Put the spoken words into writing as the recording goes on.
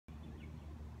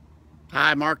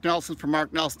Hi, Mark Nelson from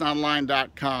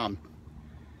MarkNelsonOnline.com.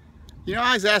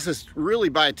 I was asked this really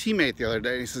by a teammate the other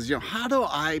day. He says, how do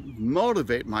I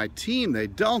motivate my team? They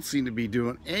don't seem to be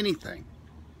doing anything.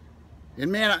 And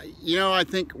man, I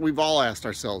think we've all asked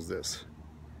ourselves this.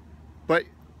 But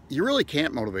you really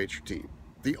can't motivate your team.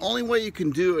 The only way you can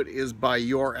do it is by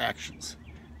your actions.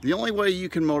 The only way you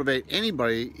can motivate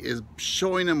anybody is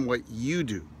showing them what you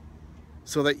do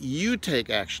so that you take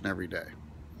action every day.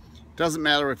 Doesn't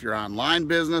matter if you're online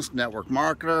business, network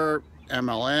marketer,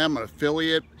 MLM, an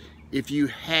affiliate. If you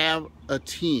have a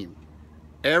team,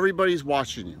 everybody's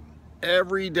watching you.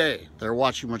 Every day they're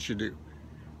watching what you do.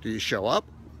 Do you show up?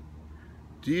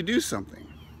 Do you do something?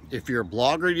 If you're a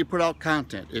blogger, do you put out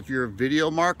content? If you're a video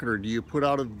marketer, do you put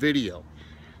out a video?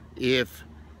 If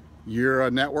you're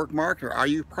a network marketer, are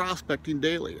you prospecting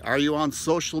daily? Are you on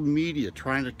social media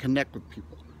trying to connect with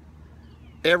people?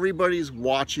 Everybody's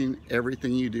watching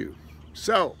everything you do.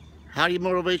 So, how do you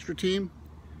motivate your team?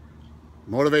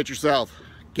 Motivate yourself.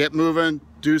 Get moving,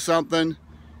 do something,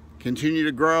 continue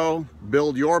to grow,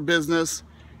 build your business,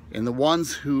 and the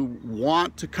ones who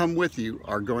want to come with you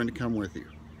are going to come with you.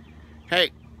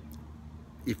 Hey,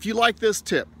 if you like this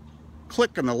tip,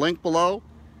 click on the link below,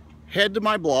 head to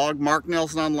my blog,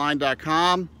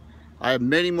 MarkNelsonOnline.com. I have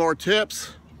many more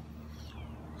tips.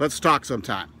 Let's talk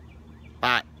sometime.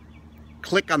 Bye.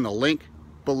 Click on the link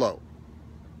below.